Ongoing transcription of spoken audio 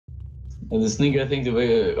And this nigga, I think,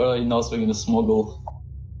 already knows we're gonna smuggle.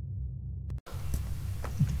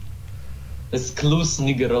 This close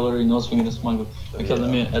nigga already knows we're gonna smuggle. Okay, yeah. Let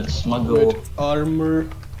me add smuggle. Wait, armor,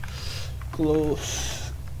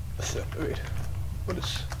 close. Wait, what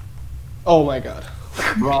is? Oh my god.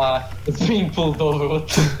 Bruh, it's being pulled over. What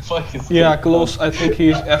the fuck is? Yeah, close. I think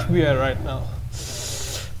he's FBI right now.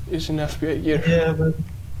 He's in FBI gear. Yeah, but.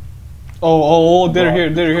 Oh, they're here.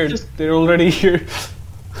 They're already here.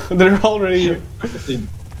 They're already here.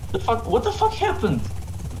 What the fuck happened?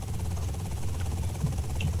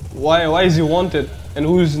 Why is he wanted? And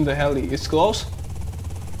who's in the heli? It's close?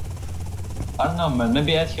 I don't know, man.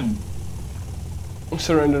 Maybe add him.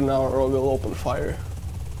 Surrender now or we'll open fire.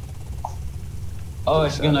 Oh,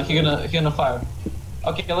 he's gonna fire.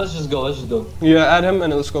 Okay, let's just go. Yeah, add him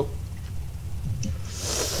and let's go.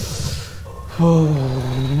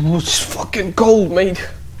 Oh, it's fucking cold, mate.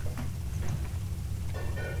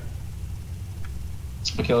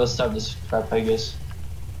 Okay, let's start this crap, I guess.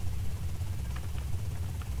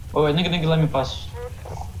 Oh wait, nigga, let me pass.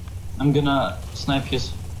 I'm gonna snipe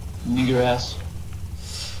his nigger ass.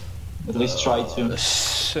 At least try to.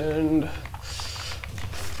 Send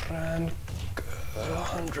Frank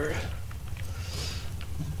 100.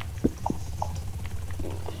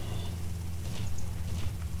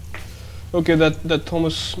 Okay, that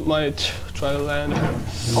Thomas might try to land.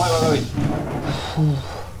 Wait.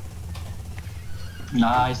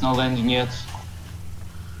 Nah, he's not landing yet.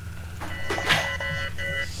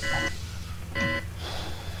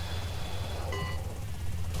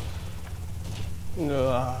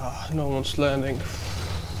 No one's landing.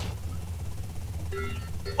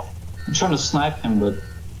 I'm trying to snipe him, but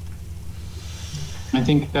I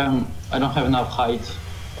think I don't have enough height.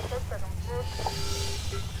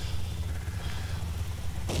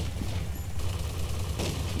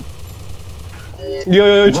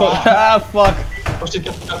 Yo, wow. Ah, fuck. Oh shit,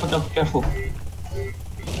 careful.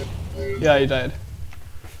 Yeah, he died.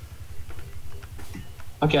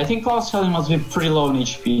 Okay, I think Klaus Helen must be pretty low in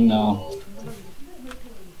HP now.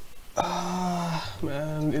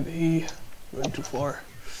 Man, did he went too far.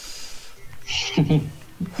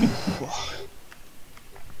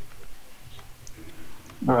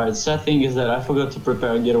 Alright, sad thing is that I forgot to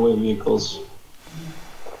prepare getaway vehicles.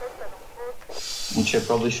 Which I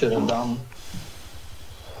probably should have done.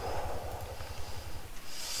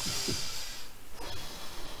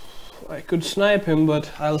 I could snipe him,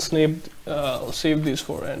 but I'll save these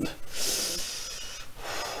for end.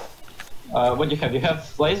 What do you have? You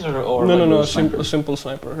have laser or no, a simple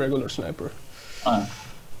sniper, regular sniper.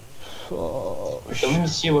 So, okay, let me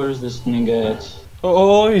see where is this nigga at.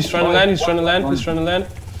 Oh, he's trying to land, he's trying to land.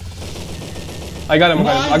 I got him.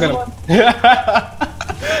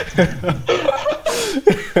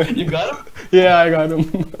 You got him? Yeah, I got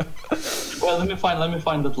him. Well, let me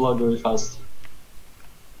find that log really fast.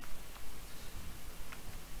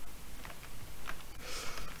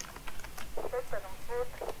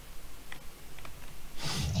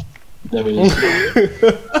 There it is.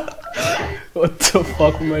 What the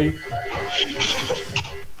fuck, mate?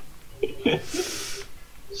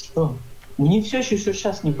 Что? Мне все еще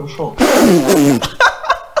сейчас не прошел.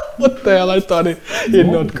 What the hell? I thought he'd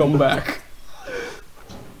not come back.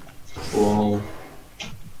 Wow.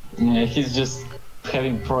 Yeah, he's just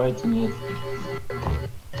having pride in it.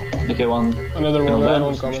 Okay, another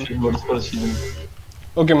one coming.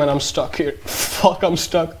 Okay, man, I'm stuck here. Fuck, I'm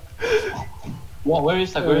stuck. Wow, where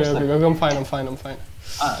is that? Where is that? Okay, I'm fine.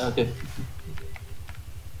 Ah, okay.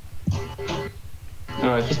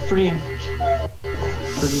 Alright, he's pretty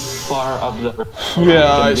far up there.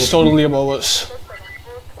 Yeah, it's totally above us.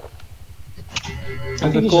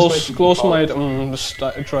 And the close might just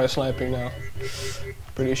try sniping now.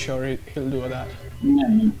 Pretty sure he'll do that.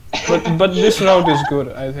 But this route is good,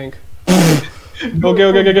 I think.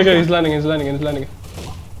 Okay. He's landing.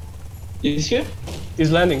 Is he?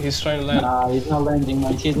 He's landing. He's trying to land. Nah, he's not landing,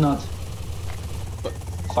 mate. He's not.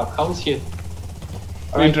 Fuck, how is he?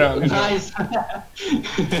 Right, drowned. Nice.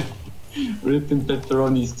 Ripping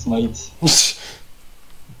pepperonis, mate.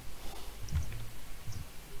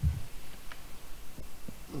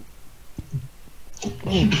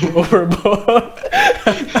 Overboard.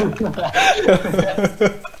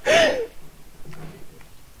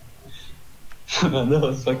 That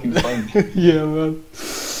was fucking fun. Yeah, man.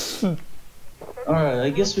 Alright, I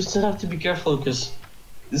guess we still have to be careful because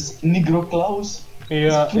this Negro Klaus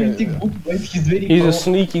is pretty good, but he's a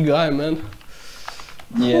sneaky guy, man.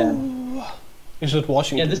 Yeah. He's at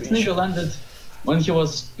Washington. Yeah, this nigga landed when he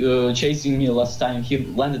was chasing me last time. He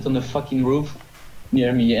landed on the fucking roof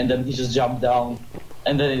near me, and then he just jumped down,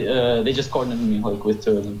 and then they just cornered me like with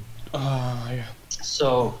two of them. Yeah.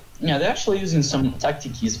 So yeah, they're actually using some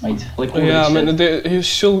tactic keys, mate. Like Yeah, I mean, he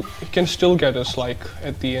can still get us like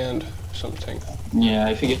at the end something. Yeah,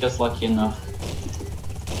 if he gets lucky enough.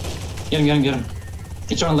 Get him.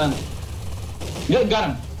 He's trying to land. Got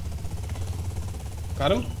him.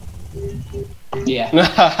 Got him? Yeah.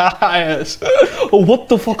 Yes. Oh, what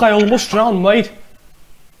the fuck? I almost drowned, mate.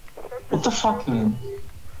 What the fuck, man?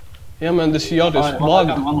 Yeah, man, this yacht is bugged.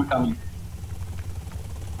 One more coming.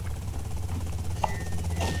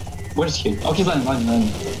 Where's he? Oh, he's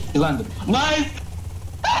landing. He landed. Nice!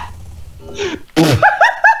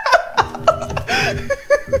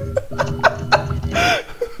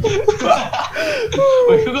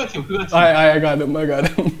 Wait, who got him? I got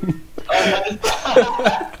him.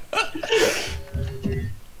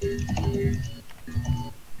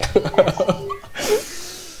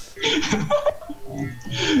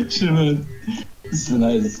 Shit, man. This is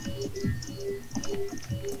nice.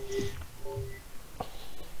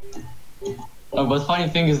 Oh, but funny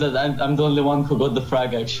thing is that I'm the only one who got the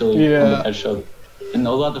frag actually. Yeah. On the headshot. And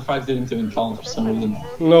a lot of frags didn't even count for some reason.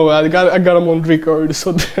 No, I got him on record,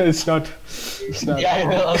 so it's not. Yeah, I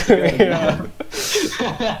know. Yeah.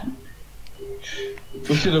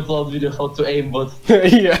 We should upload video how to aimbot.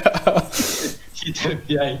 Yeah.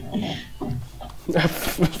 FBI.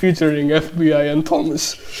 Featuring FBI and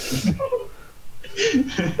Thomas.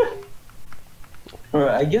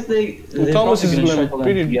 Alright, I guess they Thomas is a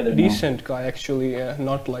pretty decent guy actually,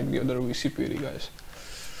 not like the other VCPD guys.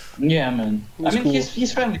 Yeah, man. I mean, cool.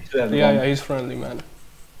 he's friendly to everyone. Yeah, he's friendly, man.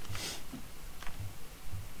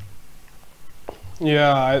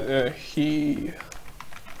 Yeah, he.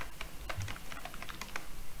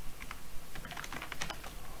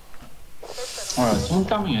 Alright, someone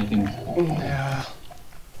coming, I think. Yeah.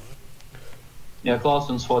 Yeah, Klaus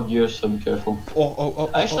and SWAT gear, so be careful. Oh,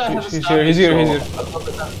 actually, I he's here. He's here.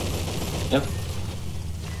 Yep.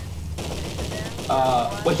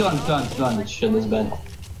 Wait, he landed. Shit, that's bad.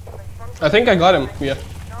 I think I got him, yeah.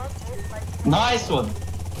 Nice one!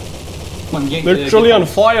 Come on, literally on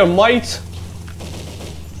fire, mate!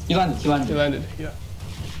 He landed, yeah.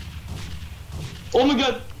 Oh my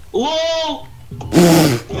god! LOL!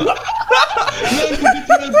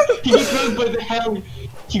 He got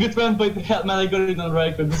run by the hell! Man, I got it on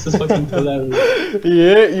record, this is fucking hilarious.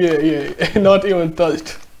 Yeah. Not even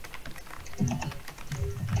touched.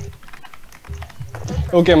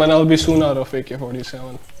 Okay, man, I'll be soon out of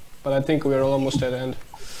AK-47. But I think we're almost at end.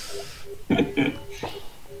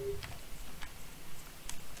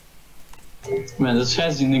 Man, this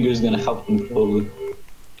Shazzy nigger is gonna help him probably.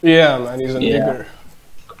 Yeah, man, he's a nigger.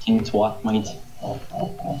 Fucking twat, mate.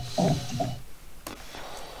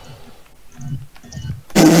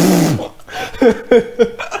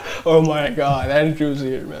 Oh my god, Andrew's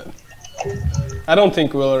here, man. I don't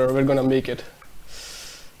think we're gonna make it.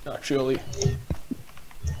 Not really.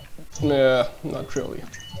 Yeah, not really.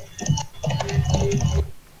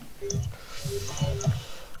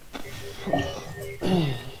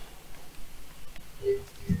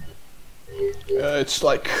 It's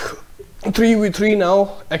like 3v3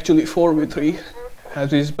 now, actually 4v3,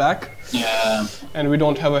 as he's back. Yeah. And we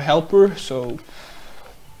don't have a helper, so...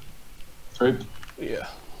 Rip. Yeah.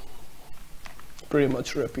 Pretty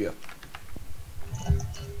much rip, yeah.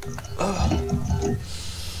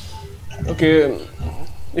 Okay,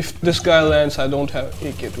 if this guy lands, I don't have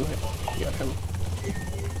AK to get him.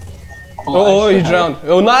 Oh, he drowned.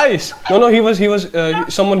 Oh, nice! No, he was,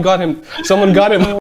 someone got him.